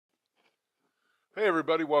Hey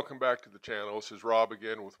everybody, welcome back to the channel. This is Rob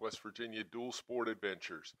again with West Virginia Dual Sport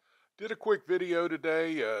Adventures. Did a quick video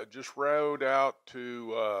today, just rode out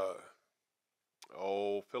to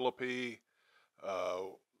Philippi, uh,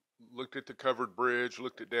 looked at the covered bridge,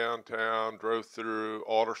 looked at downtown, drove through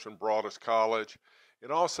Alderson Broadus College,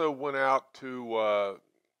 and also went out to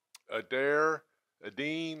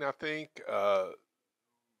Arden, I think.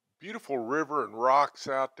 Beautiful river and rocks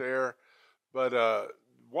out there, but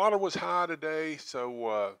water was high today,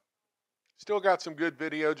 so still got some good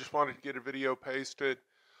video. Just wanted to get a video pasted.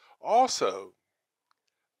 Also,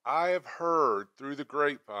 I have heard through the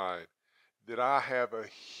grapevine that I have a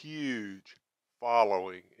huge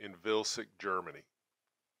following in Vilsik, Germany.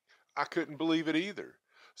 I couldn't believe it either.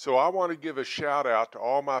 So I want to give a shout out to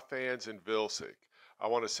all my fans in Vilsik. I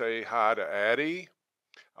want to say hi to Addie.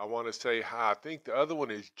 I want to say hi. I think the other one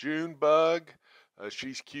is Junebug.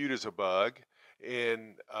 She's cute as a bug.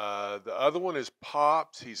 And the other one is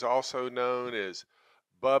Pops. He's also known as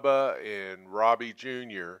Bubba and Robbie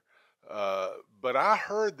Jr. But I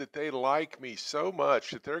heard that they like me so much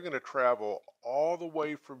that they're going to travel all the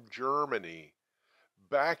way from Germany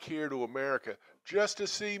back here to America just to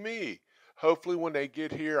see me. Hopefully, when they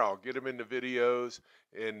get here, I'll get them into videos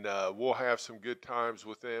and we'll have some good times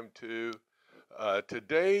with them too.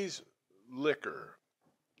 Today's liquor,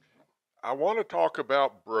 I want to talk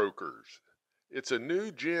about Brokers. It's a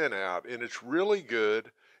new gin out and it's really good.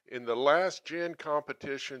 In the last gin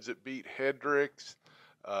competitions, it beat Hendrix,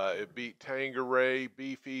 it beat Tanqueray,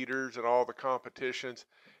 Beef Eaters, and all the competitions.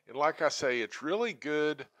 And like I say, it's really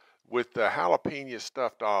good with the jalapeno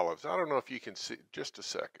stuffed olives. I don't know if you can see, just a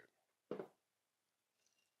second.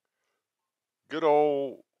 Good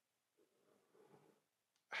old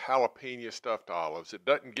jalapeno stuffed olives. It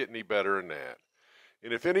doesn't get any better than that.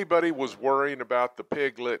 And if anybody was worrying about the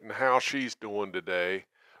piglet and how she's doing today,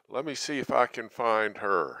 let me see if I can find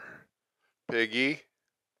her. Piggy,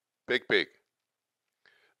 pig.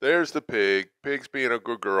 There's the pig. Pig's being a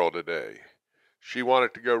good girl today. She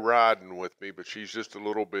wanted to go riding with me, but she's just a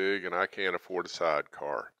little big and I can't afford a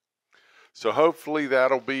sidecar. So hopefully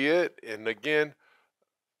that'll be it. And again,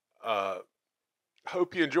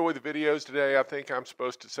 hope you enjoy the videos today. I think I'm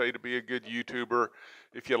supposed to say to be a good YouTuber.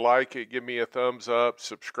 If you like it, give me a thumbs up,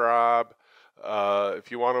 subscribe.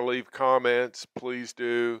 If you want to leave comments, please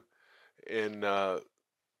do. And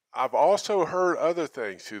I've also heard other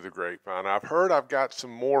things through the grapevine. I've heard I've got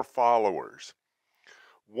some more followers.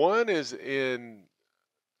 One is in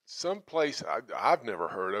some place I've never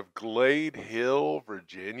heard of, Glade Hill,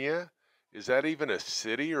 Virginia. Is that even a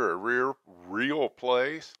city or a real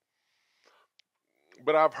place?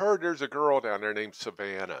 But I've heard there's a girl down there named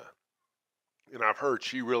Savannah. And I've heard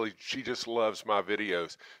she just loves my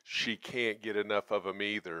videos. She can't get enough of them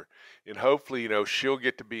either. And hopefully, she'll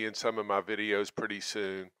get to be in some of my videos pretty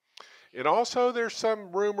soon. And also, there's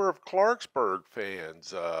some rumor of Clarksburg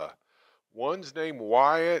fans. One's named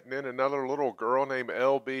Wyatt, and then another little girl named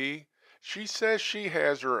LB. She says she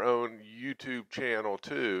has her own YouTube channel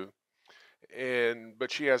too, but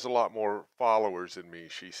she has a lot more followers than me,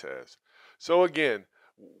 she says. So again,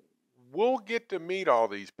 we'll get to meet all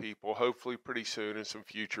these people hopefully pretty soon in some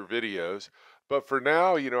future videos. But for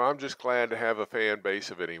now, I'm just glad to have a fan base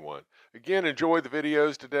of anyone. Again, enjoy the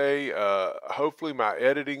videos today. Hopefully my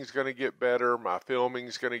editing's going to get better. My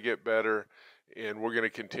filming's going to get better. And we're going to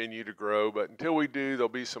continue to grow. But until we do, there'll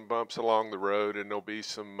be some bumps along the road and there'll be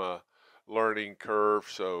some learning curve.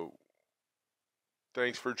 So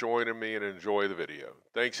thanks for joining me and enjoy the video.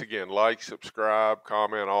 Thanks again. Like, subscribe,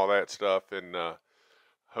 comment, all that stuff. And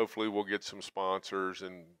hopefully we'll get some sponsors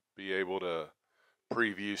and be able to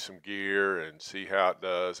preview some gear and see how it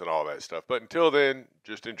does and all that stuff. But until then,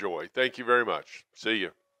 just enjoy. Thank you very much. See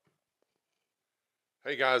you.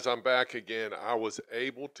 Hey guys, I'm back again. I was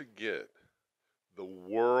able to get the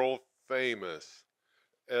world famous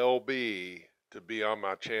LB to be on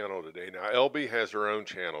my channel today. Now, LB has her own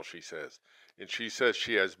channel, she says. And she says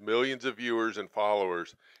she has millions of viewers and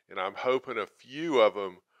followers. And I'm hoping a few of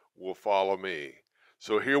them will follow me.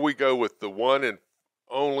 So here we go with the one and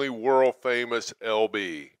only world famous LB.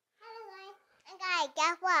 And guys,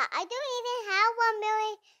 guess what? I don't even have 1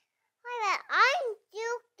 million. I'm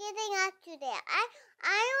still getting up to there. I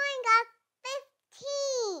only got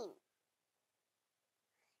 15.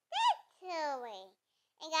 That's silly.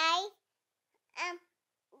 And guys, I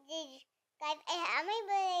have my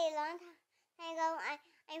birthday a long time ago.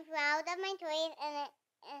 I'm proud of my toys and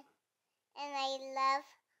I love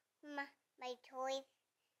my toys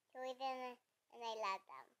and I love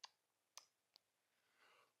them.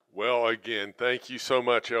 Well, again, thank you so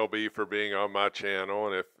much, LB, for being on my channel.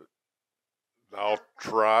 And if I'll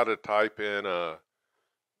try to type in a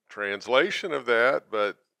translation of that,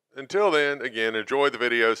 but until then, again, enjoy the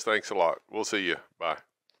videos. Thanks a lot. We'll see you. Bye.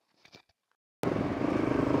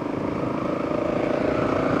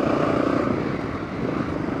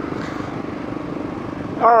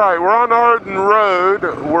 All right, we're on Arden Road.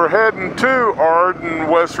 We're heading to Arden,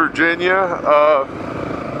 West Virginia.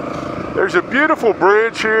 There's a beautiful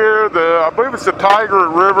bridge here. I believe it's the Tiger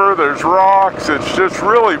River. There's rocks. It's just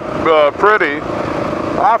really pretty.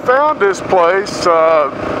 I found this place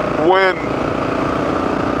when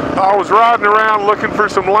I was riding around looking for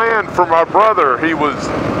some land for my brother. He was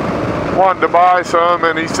wanting to buy some,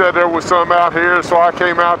 and he said there was some out here, so I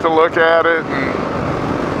came out to look at it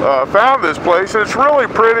and found this place. It's really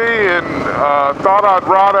pretty, and thought I'd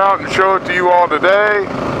ride out and show it to you all today.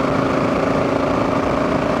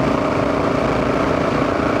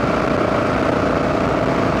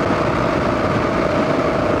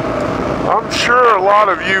 I'm sure a lot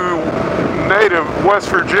of you native West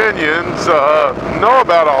Virginians know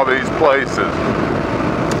about all these places.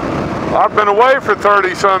 I've been away for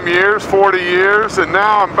 30-some years, 40 years, and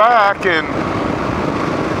now I'm back, and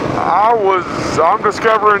I'm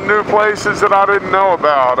discovering new places that I didn't know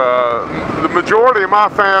about. The majority of my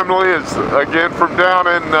family is, again, from down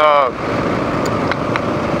in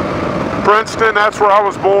Princeton. That's where I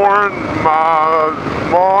was born. My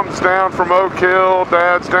mom's down from Oak Hill.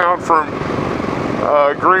 Dad's down from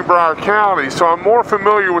Greenbrier County. So I'm more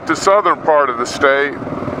familiar with the southern part of the state.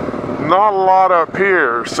 Not a lot up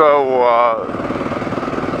here. So,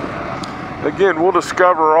 again, we'll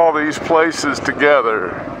discover all these places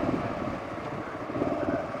together.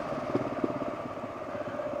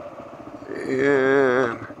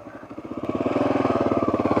 And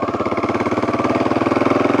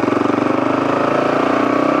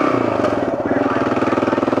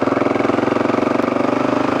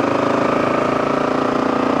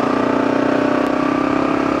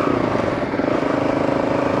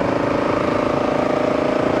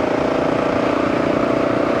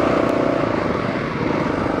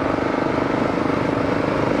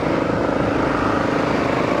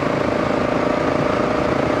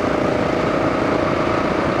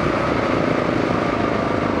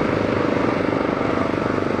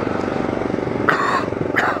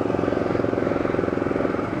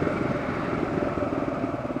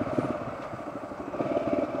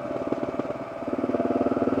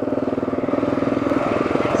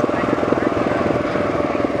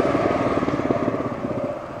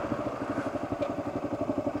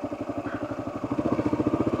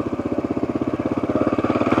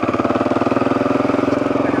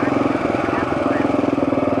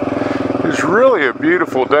it's really a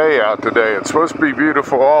beautiful day out today. It's supposed to be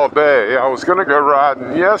beautiful all day. I was going to go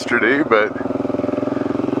riding yesterday, but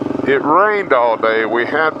it rained all day. We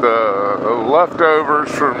had the leftovers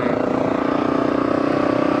from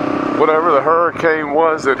whatever the hurricane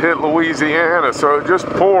was that hit Louisiana, so it just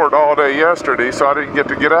poured all day yesterday, so I didn't get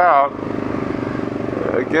to get out.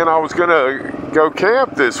 Again, I was going to go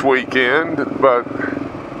camp this weekend, but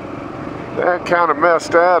that kind of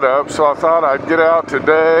messed that up, so I thought I'd get out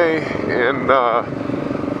today and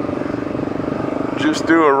just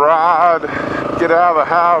do a ride, get out of the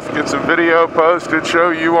house, get some video posted,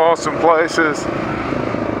 show you all some places.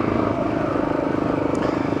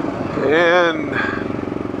 And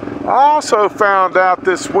I also found out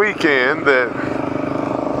this weekend that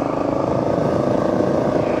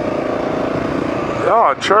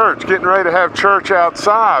church, getting ready to have church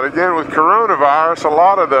outside. Again, with coronavirus, a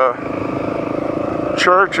lot of the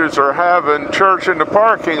churches are having church in the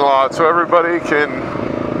parking lot so everybody can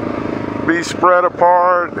be spread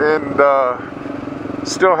apart and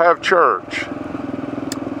still have church.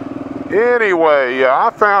 Anyway,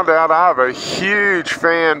 I found out I have a huge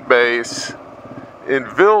fan base in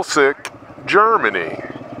Vilsick, Germany.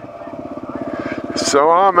 So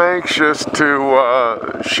I'm anxious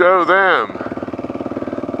to show them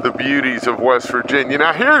the beauties of West Virginia.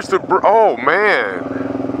 Now here's the, oh man,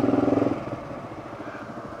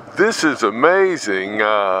 this is amazing.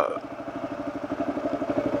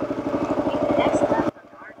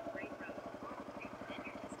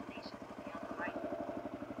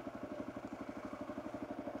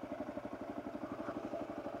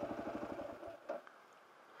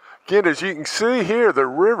 Again, as you can see here, the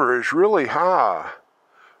river is really high,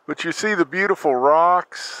 but you see the beautiful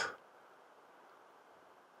rocks,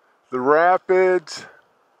 the rapids.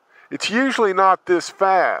 It's usually not this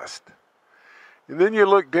fast. And then you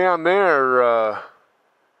look down there,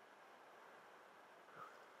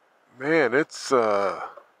 man, it's, let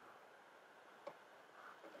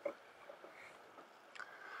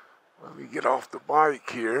me get off the bike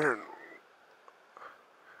here and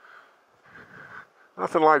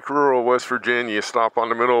Nothing like rural West Virginia. You stop on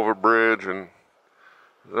the middle of a bridge and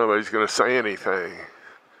nobody's going to say anything.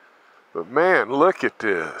 But man, look at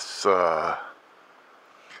this. You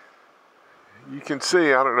can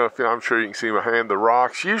see, I don't know if, I'm sure you can see my hand, the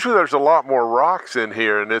rocks. Usually there's a lot more rocks in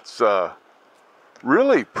here and it's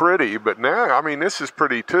really pretty, but now, I mean, this is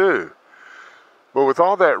pretty too. But with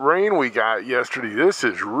all that rain we got yesterday, this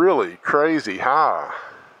is really crazy high.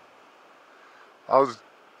 I'm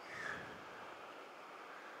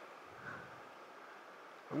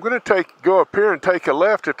going to go up here and take a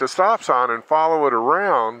left at the stop sign and follow it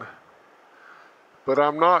around, but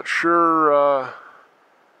I'm not sure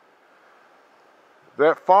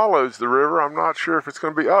that follows the river. I'm not sure if it's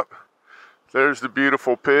going to be up. There's the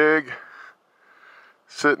beautiful pig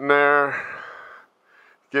sitting there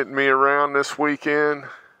getting me around this weekend.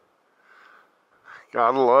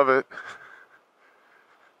 Gotta love it.